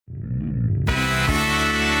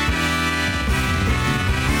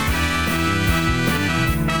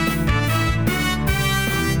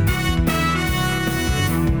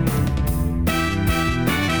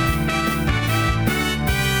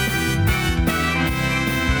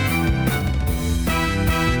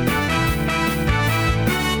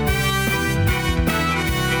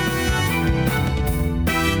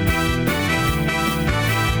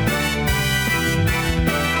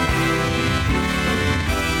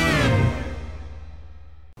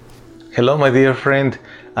Hello, my dear friend.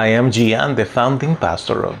 I am Gian, the founding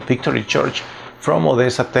pastor of Victory Church from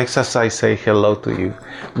Odessa, Texas. I say hello to you.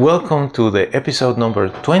 Welcome to the episode number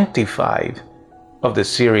 25 of the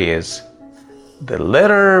series, The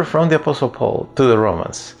Letter from the Apostle Paul to the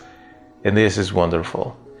Romans. And this is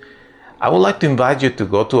wonderful. I would like to invite you to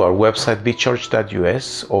go to our website,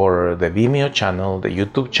 bchurch.us, or the Vimeo channel, the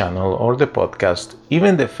YouTube channel, or the podcast,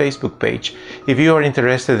 even the Facebook page, if you are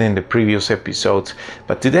interested in the previous episodes.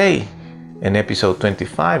 But today, in episode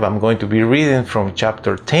 25, I'm going to be reading from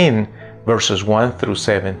chapter 10, verses 1 through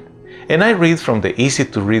 7. And I read from the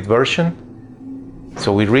easy-to-read version.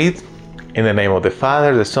 So we read, in the name of the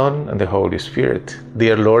Father, the Son, and the Holy Spirit.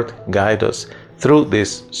 Dear Lord, guide us through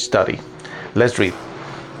this study. Let's read.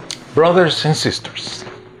 Brothers and sisters,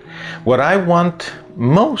 what I want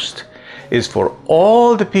most is for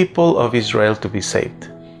all the people of Israel to be saved.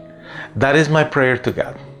 That is my prayer to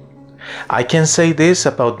God. I can say this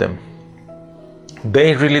about them.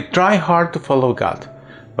 They really try hard to follow God,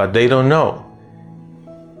 but they don't know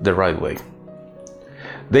the right way.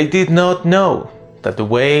 They did not know that the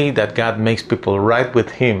way that God makes people right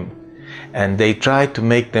with Him, and they try to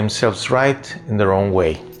make themselves right in their own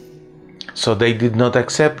way. So they did not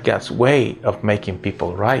accept God's way of making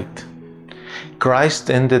people right.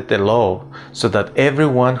 Christ ended the law so that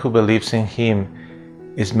everyone who believes in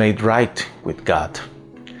Him is made right with God.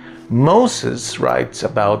 Moses writes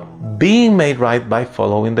about being made right by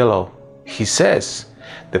following the law. He says,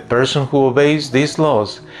 the person who obeys these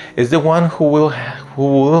laws is the one who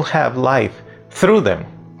will have life through them.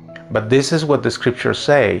 But this is what the scriptures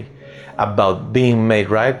say about being made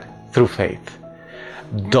right through faith.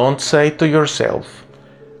 Don't say to yourself,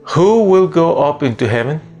 who will go up into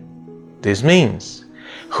heaven? This means,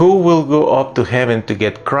 who will go up to heaven to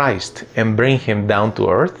get Christ and bring Him down to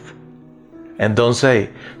earth? And don't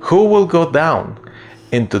say, who will go down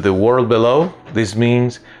into the world below? This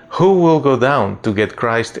means, who will go down to get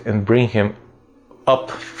Christ and bring Him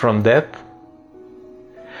up from death?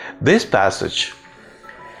 This passage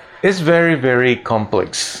is very, very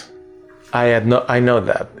complex. I know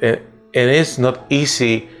that. It is not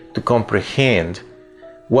easy to comprehend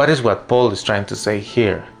what Paul is trying to say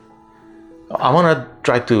here. I want to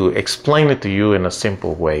try to explain it to you in a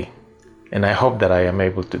simple way, and I hope that I am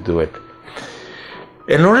able to do it.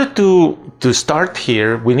 In order to start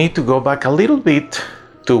here, we need to go back a little bit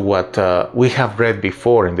to what we have read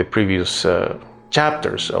before in the previous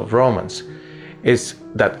chapters of Romans, is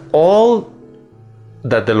that all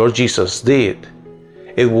that the Lord Jesus did,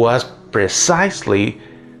 it was precisely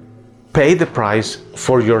pay the price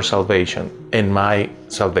for your salvation and my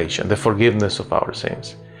salvation, the forgiveness of our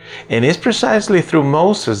sins. And it's precisely through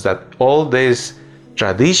Moses that all these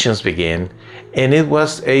traditions began, and it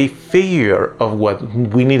was a figure of what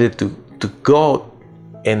we needed to go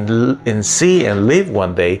and see and live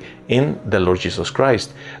one day in the Lord Jesus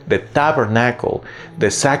Christ. The tabernacle,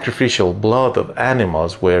 the sacrificial blood of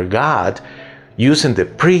animals, where God, using the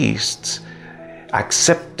priests,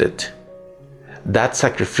 accepted that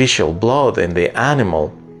sacrificial blood and the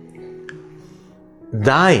animal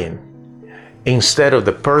dying instead of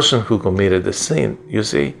the person who committed the sin, you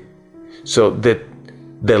see? So that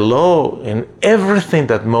the law and everything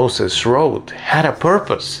that Moses wrote had a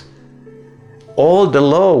purpose. All the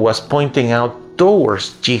law was pointing out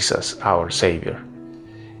towards Jesus, our Savior.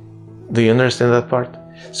 Do you understand that part?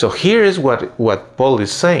 So here is what Paul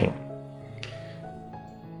is saying.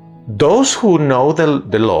 Those who know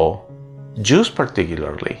the law, Jews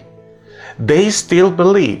particularly, they still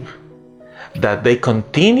believe that they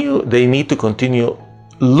need to continue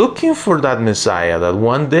looking for that Messiah that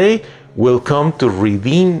one day will come to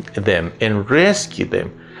redeem them and rescue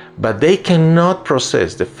them. But they cannot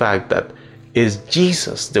process the fact that is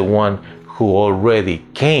Jesus the one who already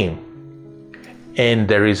came. And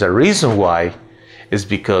there is a reason why, is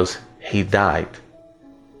because He died.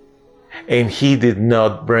 And He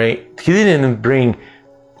didn't bring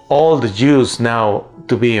all the Jews now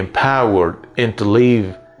to be empowered and to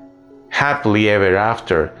live happily ever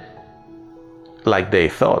after like they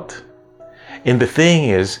thought. And the thing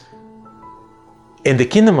is, in the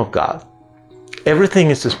kingdom of God, everything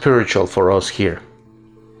is spiritual for us here.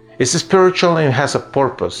 It's spiritual and has a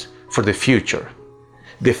purpose for the future.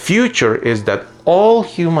 The future is that all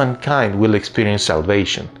humankind will experience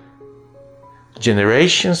salvation.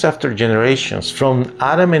 Generations after generations, from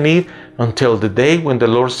Adam and Eve until the day when the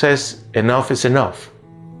Lord says, enough is enough.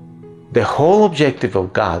 The whole objective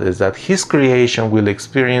of God is that His creation will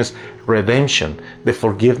experience redemption, the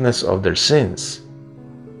forgiveness of their sins.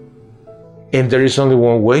 And there is only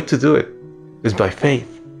one way to do it, is by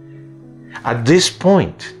faith. At this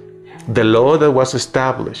point, the law that was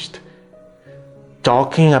established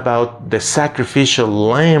talking about the sacrificial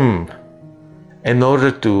lamb in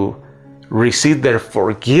order to receive their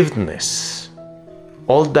forgiveness.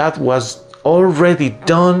 All that was already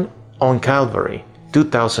done on Calvary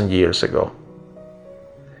 2,000 years ago.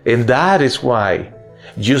 And that is why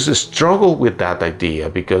Jews struggle with that idea,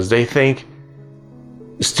 because they think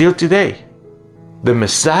still today the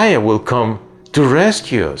Messiah will come to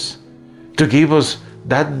rescue us, to give us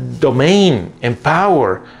that domain and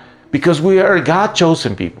power, because we are God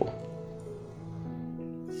chosen people.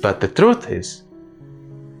 But the truth is,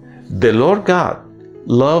 the Lord God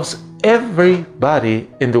loves everybody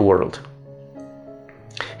in the world.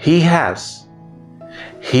 He has,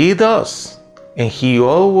 He does, and He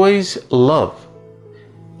always will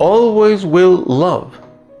love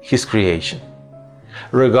His creation,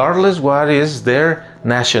 regardless what is their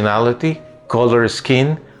nationality, color of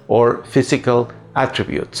skin, or physical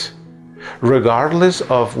attributes, regardless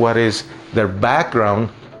of what is their background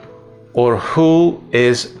or who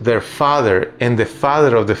is their father and the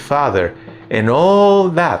father of the father and all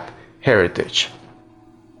that heritage.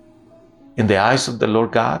 In the eyes of the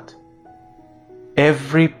Lord God,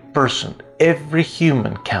 every person, every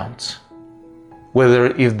human counts, whether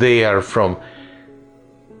if they are from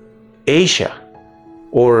Asia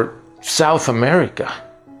or South America,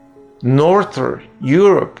 Northern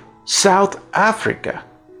Europe, South Africa.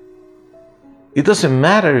 It doesn't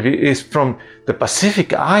matter if it is from the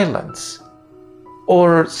Pacific Islands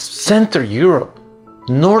or Central Europe,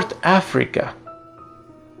 North Africa,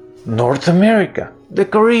 North America, the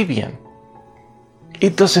Caribbean.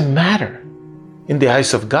 It doesn't matter. In the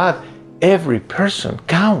eyes of God, every person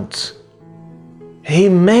counts. He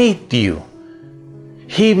made you.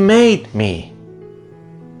 He made me.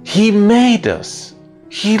 He made us.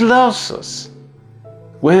 He loves us.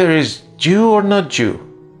 Whether it's Jew or not Jew,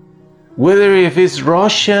 whether if it's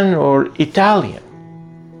Russian or Italian,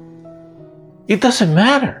 it doesn't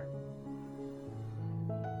matter.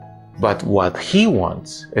 But what He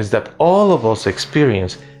wants is that all of us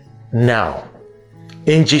experience now,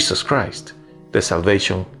 in Jesus Christ, the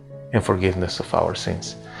salvation and forgiveness of our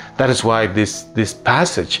sins. That is why this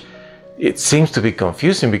passage, it seems to be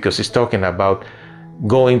confusing, because it's talking about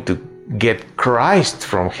going to get Christ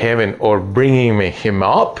from heaven or bringing Him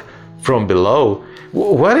up from below.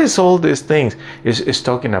 What is all these things? It's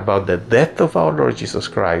talking about the death of our Lord Jesus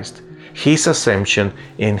Christ, His ascension,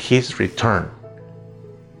 and His return.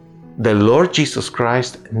 The Lord Jesus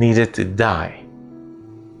Christ needed to die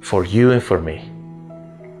for you and for me,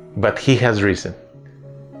 but He has risen.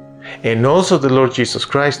 And also the Lord Jesus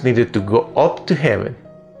Christ needed to go up to heaven,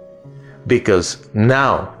 because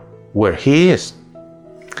now where He is,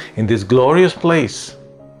 in this glorious place,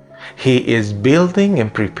 He is building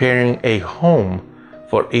and preparing a home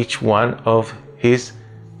for each one of His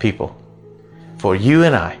people. For you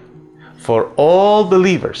and I, for all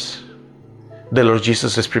believers, the Lord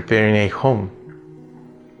Jesus is preparing a home,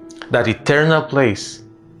 that eternal place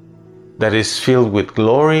that is filled with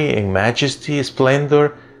glory and majesty,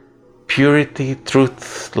 splendor, purity,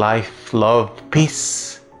 truth, life, love,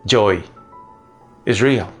 peace, joy is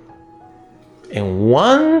real. And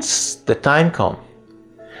once the time comes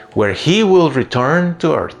where He will return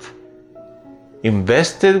to earth,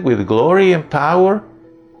 invested with glory and power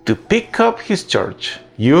to pick up His church,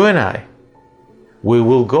 you and I, we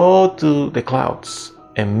will go to the clouds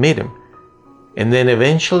and meet Him. And then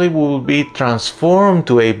eventually we will be transformed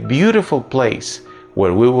to a beautiful place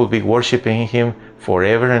where we will be worshiping Him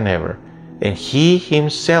forever and ever. And He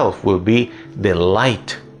Himself will be the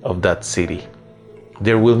light of that city.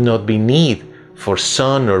 There will not be need for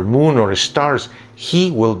sun or moon or stars. He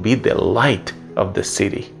will be the light of the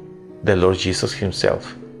city, the Lord Jesus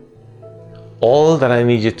Himself. All that I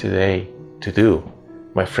need you today to do,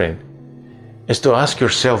 my friend, is to ask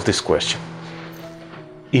yourself this question.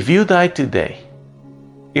 If you die today,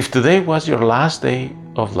 if today was your last day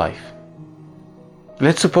of life,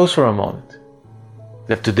 let's suppose for a moment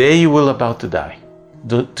that today you will about to die,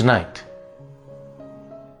 tonight.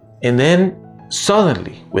 And then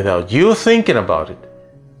suddenly, without you thinking about it,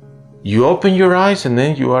 you open your eyes and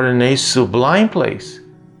then you are in a sublime place.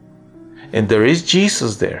 And there is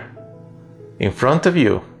Jesus there in front of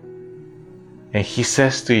you. And He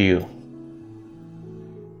says to you,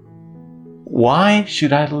 why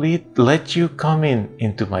should I let you come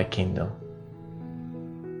into my kingdom?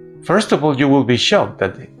 First of all, you will be shocked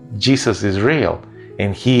that Jesus is real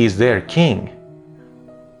and He is their King.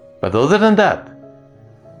 But other than that,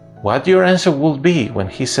 what your answer will be when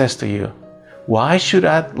He says to you, why should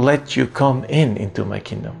I let you come into my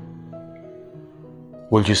kingdom?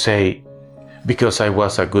 Will you say, because I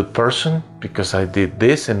was a good person, because I did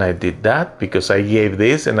this and I did that, because I gave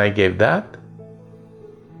this and I gave that.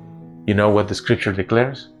 You know what the scripture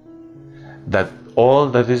declares? That all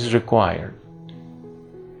that is required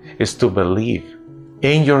is to believe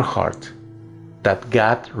in your heart that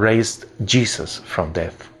God raised Jesus from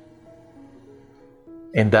death.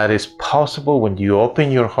 And that is possible when you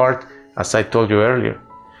open your heart, as I told you earlier.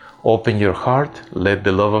 Open your heart, let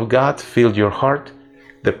the love of God fill your heart.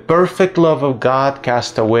 The perfect love of God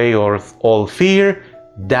cast away all fear,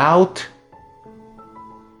 doubt,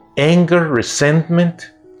 anger,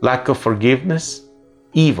 resentment, lack of forgiveness,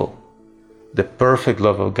 evil. The perfect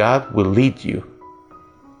love of God will lead you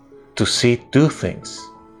to see two things.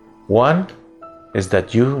 One is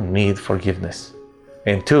that you need forgiveness.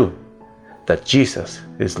 And two, that Jesus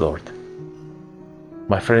is Lord.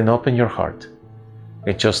 My friend, open your heart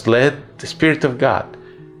and just let the Spirit of God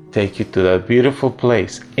take you to that beautiful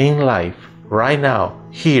place in life right now,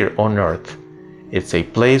 here on earth. It's a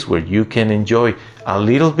place where you can enjoy a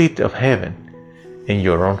little bit of heaven in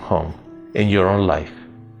your own home, in your own life.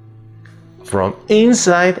 From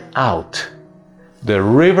inside out, the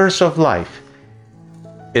rivers of life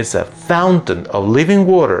is a fountain of living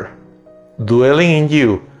water dwelling in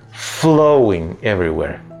you, flowing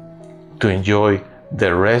everywhere to enjoy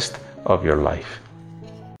the rest of your life.